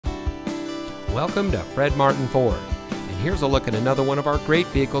Welcome to Fred Martin Ford, and here's a look at another one of our great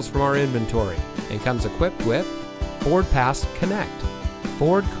vehicles from our inventory, and comes equipped with Ford Pass Connect,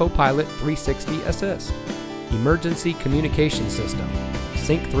 Ford Copilot 360 Assist, Emergency Communication System,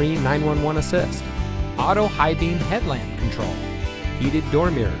 Sync 3 911 Assist, Auto High Beam Headlamp Control, Heated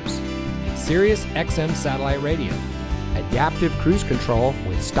Door Mirrors, Sirius XM Satellite Radio, Adaptive Cruise Control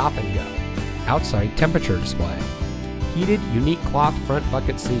with Stop and Go, Outside Temperature Display, Heated Unique Cloth Front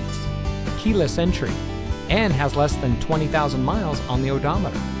Bucket Seats, Keyless Entry, and has less than 20,000 miles on the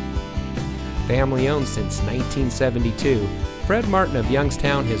odometer. Family owned since 1972, Fred Martin of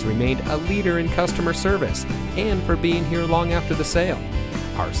Youngstown has remained a leader in customer service and for being here long after the sale.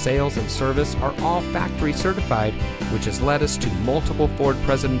 Our sales and service are all factory certified, which has led us to multiple Ford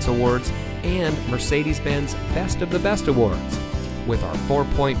President's Awards and Mercedes-Benz Best of the Best Awards. With our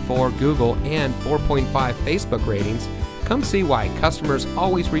 4.4 Google and 4.5 Facebook ratings, come see why customers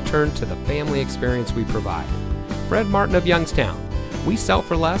always return to the family experience we provide. Fred Martin of Youngstown. We sell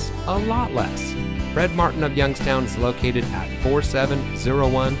for less, a lot less. Fred Martin of Youngstown is located at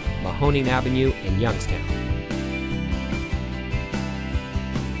 4701 Mahoning Avenue in Youngstown.